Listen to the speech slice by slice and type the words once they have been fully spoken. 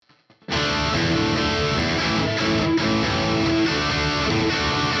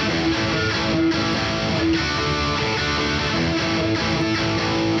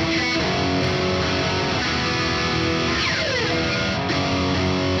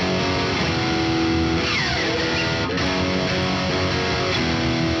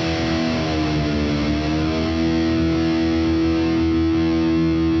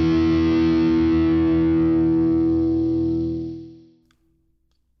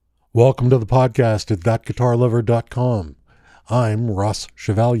Welcome to the podcast at thatguitarlover.com. I'm Russ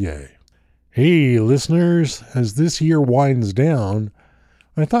Chevalier. Hey, listeners, as this year winds down,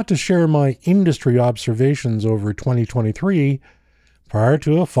 I thought to share my industry observations over 2023 prior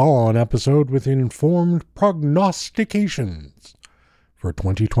to a follow-on episode with informed prognostications for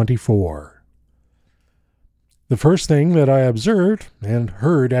 2024. The first thing that I observed and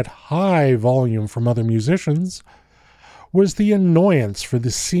heard at high volume from other musicians was the annoyance for the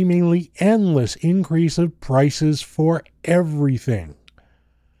seemingly endless increase of prices for everything.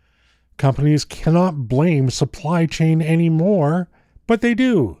 Companies cannot blame supply chain anymore, but they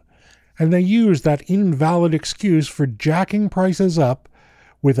do, and they use that invalid excuse for jacking prices up,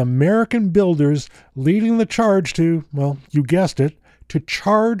 with American builders leading the charge to, well, you guessed it, to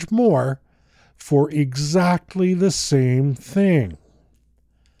charge more for exactly the same thing.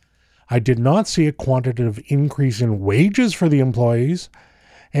 I did not see a quantitative increase in wages for the employees,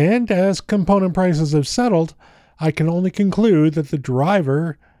 and as component prices have settled, I can only conclude that the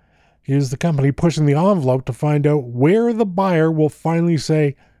driver is the company pushing the envelope to find out where the buyer will finally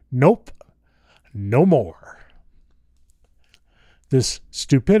say, nope, no more. This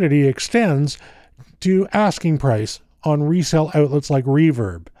stupidity extends to asking price on resale outlets like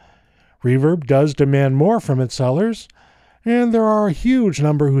Reverb. Reverb does demand more from its sellers, and there are a huge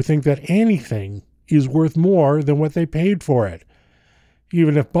number who think that anything is worth more than what they paid for it,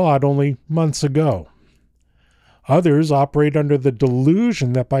 even if bought only months ago. Others operate under the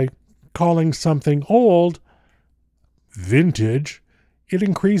delusion that by calling something old vintage, it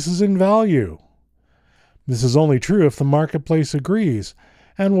increases in value. This is only true if the marketplace agrees,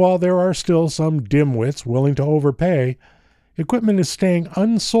 and while there are still some dimwits willing to overpay, equipment is staying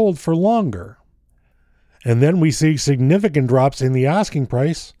unsold for longer. And then we see significant drops in the asking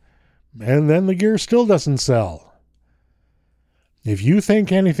price, and then the gear still doesn't sell. If you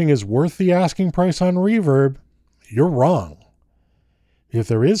think anything is worth the asking price on Reverb, you're wrong. If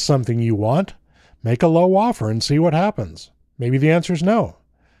there is something you want, make a low offer and see what happens. Maybe the answer is no,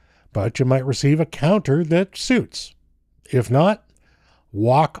 but you might receive a counter that suits. If not,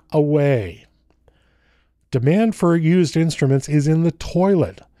 walk away. Demand for used instruments is in the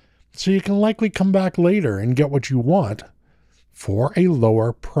toilet, so you can likely come back later and get what you want for a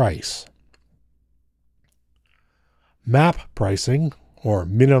lower price. MAP pricing, or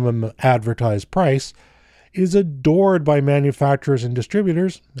minimum advertised price, is adored by manufacturers and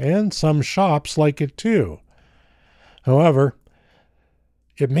distributors, and some shops like it too. However,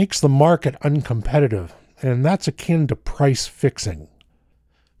 it makes the market uncompetitive, and that's akin to price fixing.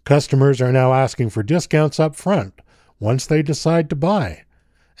 Customers are now asking for discounts up front once they decide to buy,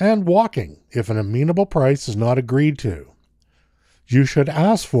 and walking if an amenable price is not agreed to. You should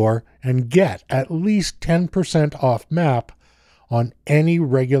ask for and get at least 10% off MAP on any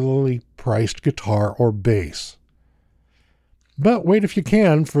regularly priced guitar or bass. But wait if you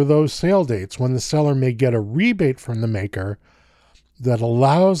can for those sale dates when the seller may get a rebate from the maker that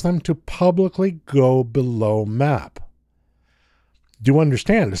allows them to publicly go below MAP. Do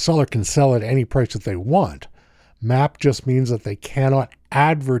understand, a seller can sell at any price that they want. MAP just means that they cannot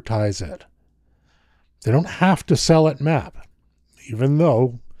advertise it. They don't have to sell at MAP, even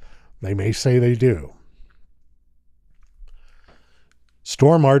though they may say they do.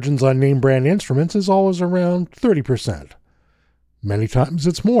 Store margins on name brand instruments is always around 30%. Many times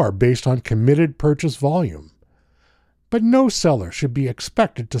it's more based on committed purchase volume. But no seller should be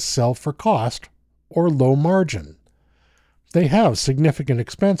expected to sell for cost or low margin. They have significant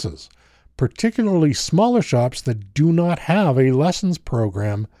expenses, particularly smaller shops that do not have a lessons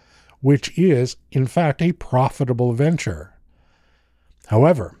program, which is, in fact, a profitable venture.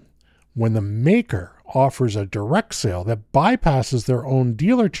 However, when the maker offers a direct sale that bypasses their own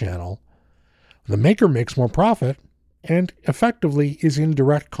dealer channel, the maker makes more profit and effectively is in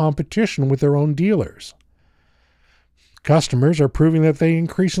direct competition with their own dealers. Customers are proving that they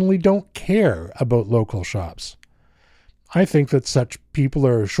increasingly don't care about local shops. I think that such people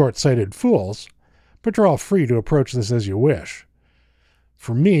are short-sighted fools, but you're all free to approach this as you wish.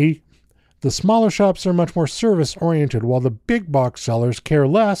 For me, the smaller shops are much more service-oriented, while the big box sellers care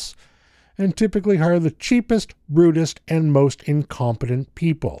less and typically hire the cheapest, rudest, and most incompetent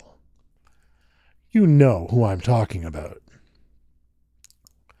people. You know who I'm talking about.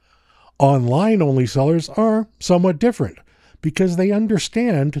 Online-only sellers are somewhat different, because they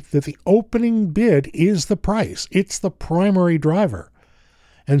understand that the opening bid is the price. It's the primary driver.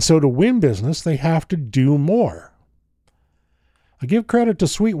 And so to win business, they have to do more. I give credit to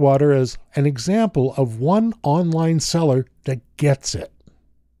Sweetwater as an example of one online seller that gets it.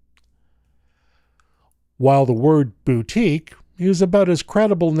 While the word boutique is about as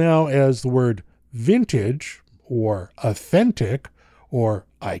credible now as the word vintage or authentic or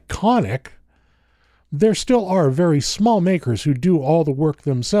iconic, there still are very small makers who do all the work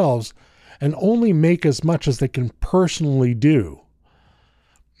themselves and only make as much as they can personally do.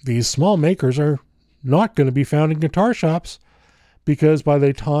 These small makers are not going to be found in guitar shops because by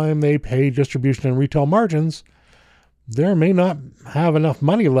the time they pay distribution and retail margins, they may not have enough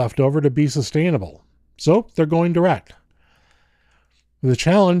money left over to be sustainable. So they're going direct. The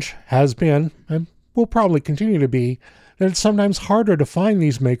challenge has been, and will probably continue to be, that it's sometimes harder to find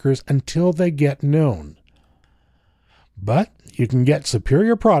these makers until they get known. But you can get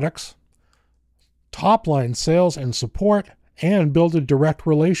superior products, top-line sales and support, and build a direct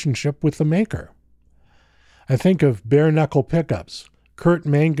relationship with the maker. I think of Bare Knuckle Pickups, Kurt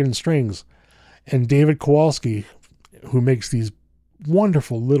Mangan Strings, and David Kowalski, who makes these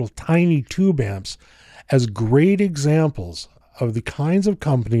wonderful little tiny tube amps, as great examples of the kinds of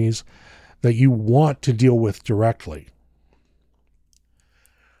companies that you want to deal with directly.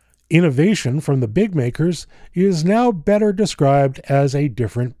 Innovation from the big makers is now better described as a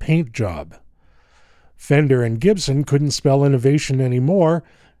different paint job. Fender and Gibson couldn't spell innovation anymore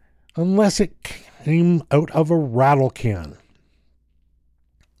unless it came out of a rattle can.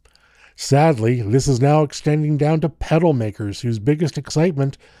 Sadly, this is now extending down to pedal makers whose biggest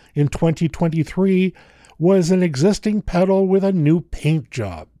excitement in 2023 was an existing pedal with a new paint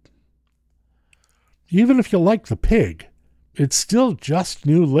job. Even if you like the pig, it's still just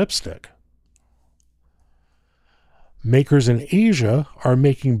new lipstick. Makers in Asia are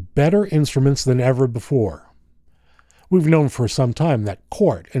making better instruments than ever before. We've known for some time that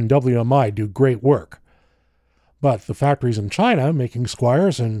Cort and WMI do great work. But the factories in China making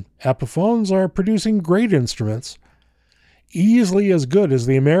Squiers and Epiphones are producing great instruments, easily as good as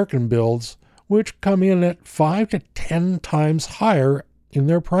the American builds, which come in at 5 to 10 times higher in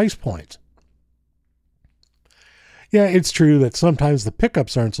their price point. Yeah, it's true that sometimes the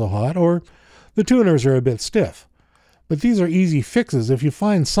pickups aren't so hot or the tuners are a bit stiff, but these are easy fixes if you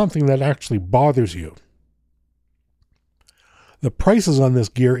find something that actually bothers you. The prices on this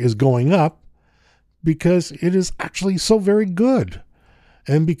gear is going up because it is actually so very good,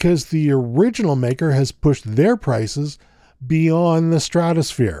 and because the original maker has pushed their prices beyond the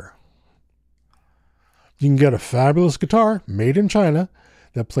stratosphere. You can get a fabulous guitar made in China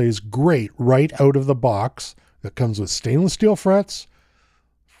that plays great right out of the box, that comes with stainless steel frets,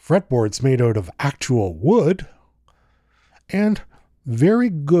 fretboards made out of actual wood, and very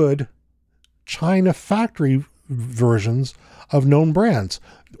good China factory versions of known brands,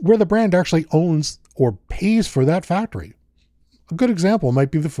 where the brand actually owns or pays for that factory. A good example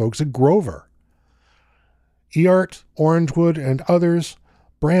might be the folks at Grover. eArt, Orangewood, and others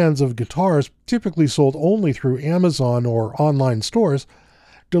brands of guitars typically sold only through Amazon or online stores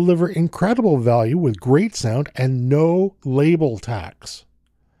deliver incredible value with great sound and no label tax.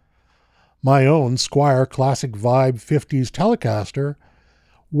 My own Squier Classic Vibe 50s Telecaster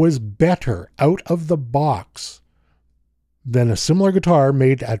was better out of the box than a similar guitar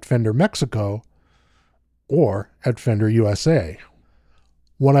made at Fender Mexico or at Fender USA.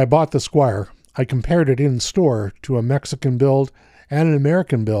 When I bought the Squier, I compared it in store to a Mexican build and an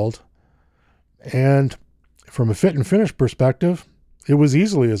American build, and from a fit and finish perspective, it was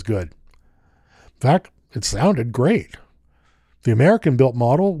easily as good. In fact, it sounded great. The American-built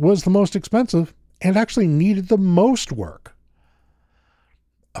model was the most expensive and actually needed the most work.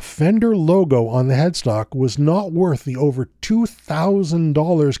 A Fender logo on the headstock was not worth the over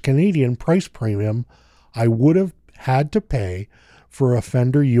 $2,000 Canadian price premium I would have had to pay for a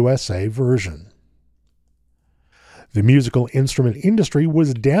Fender USA version. The musical instrument industry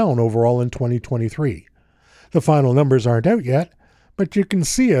was down overall in 2023. The final numbers aren't out yet, but you can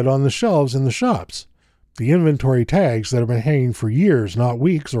see it on the shelves in the shops. The inventory tags that have been hanging for years, not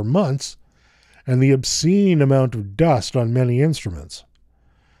weeks or months, and the obscene amount of dust on many instruments.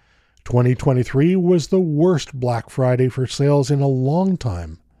 2023 was the worst Black Friday for sales in a long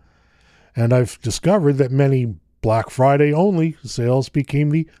time, and I've discovered that many Black Friday only sales became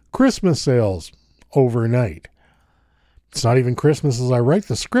the Christmas sales overnight. It's not even Christmas as I write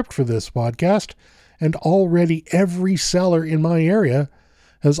the script for this podcast, and already every seller in my area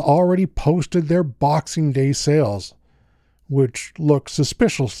has already posted their Boxing Day sales, which look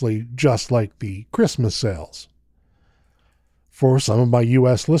suspiciously just like the Christmas sales. For some of my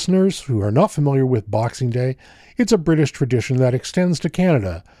U.S. listeners who are not familiar with Boxing Day, it's a British tradition that extends to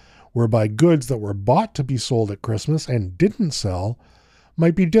Canada, whereby goods that were bought to be sold at Christmas and didn't sell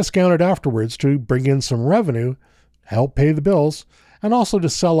might be discounted afterwards to bring in some revenue, help pay the bills, and also to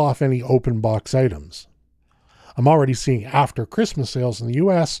sell off any open box items. I'm already seeing after Christmas sales in the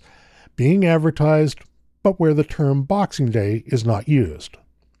US being advertised, but where the term Boxing Day is not used.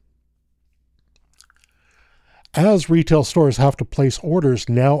 As retail stores have to place orders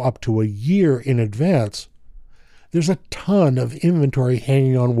now up to a year in advance, there's a ton of inventory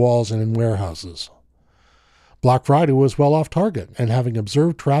hanging on walls and in warehouses. Black Friday was well off target, and having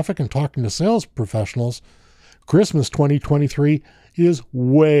observed traffic and talking to sales professionals, Christmas 2023 is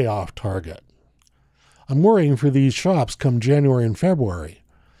way off target. I'm worrying for these shops come January and February.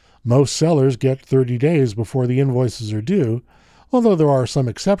 Most sellers get 30 days before the invoices are due, although there are some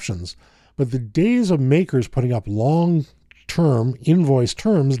exceptions, but the days of makers putting up long-term invoice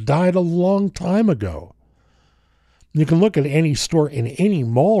terms died a long time ago. You can look at any store in any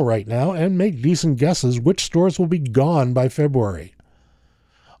mall right now and make decent guesses which stores will be gone by February.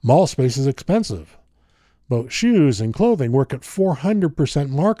 Mall space is expensive. Both shoes and clothing work at 400%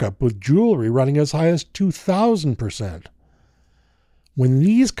 markup, with jewelry running as high as 2,000%. When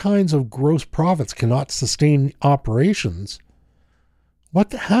these kinds of gross profits cannot sustain operations,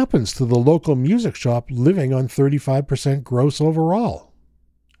 what happens to the local music shop living on 35% gross overall?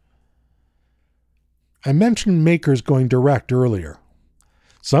 I mentioned makers going direct earlier.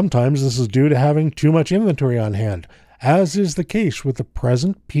 Sometimes this is due to having too much inventory on hand, as is the case with the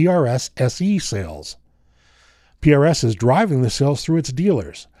present PRS SE sales. PRS is driving the sales through its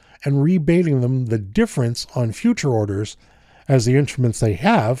dealers and rebating them the difference on future orders, as the instruments they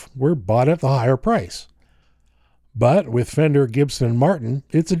have were bought at the higher price. But with Fender, Gibson, and Martin,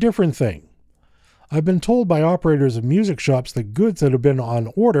 it's a different thing. I've been told by operators of music shops that goods that have been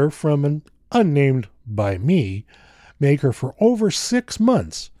on order from an unnamed by me maker for over 6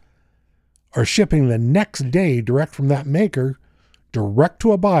 months are shipping the next day direct from that maker direct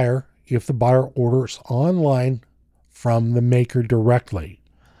to a buyer if the buyer orders online from the maker directly.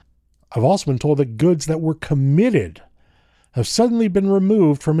 I've also been told that goods that were committed have suddenly been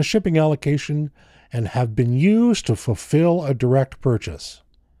removed from a shipping allocation and have been used to fulfill a direct purchase.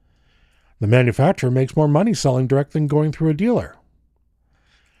 The manufacturer makes more money selling direct than going through a dealer.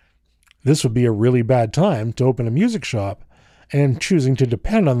 This would be a really bad time to open a music shop and choosing to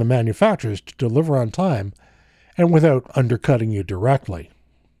depend on the manufacturers to deliver on time and without undercutting you directly.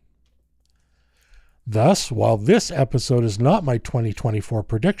 Thus, while this episode is not my 2024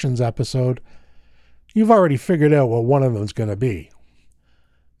 predictions episode, you've already figured out what one of them is going to be.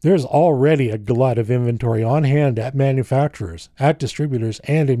 There's already a glut of inventory on hand at manufacturers, at distributors,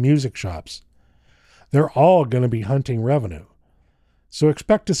 and in music shops. They're all going to be hunting revenue. So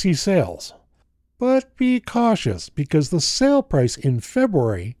expect to see sales. But be cautious, because the sale price in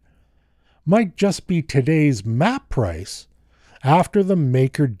February might just be today's map price after the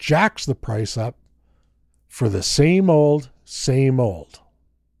maker jacks the price up for the same old.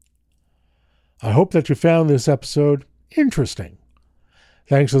 I hope that you found this episode interesting.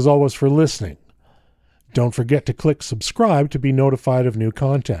 Thanks as always for listening. Don't forget to click subscribe to be notified of new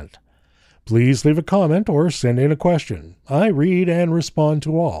content. Please leave a comment or send in a question. I read and respond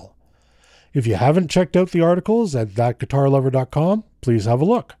to all. If you haven't checked out the articles at thatguitarlover.com, please have a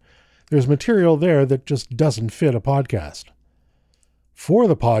look. There's material there that just doesn't fit a podcast. For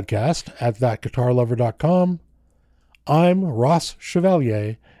the podcast at thatguitarlover.com, I'm Ross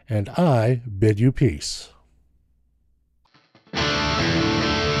Chevalier, and I bid you peace.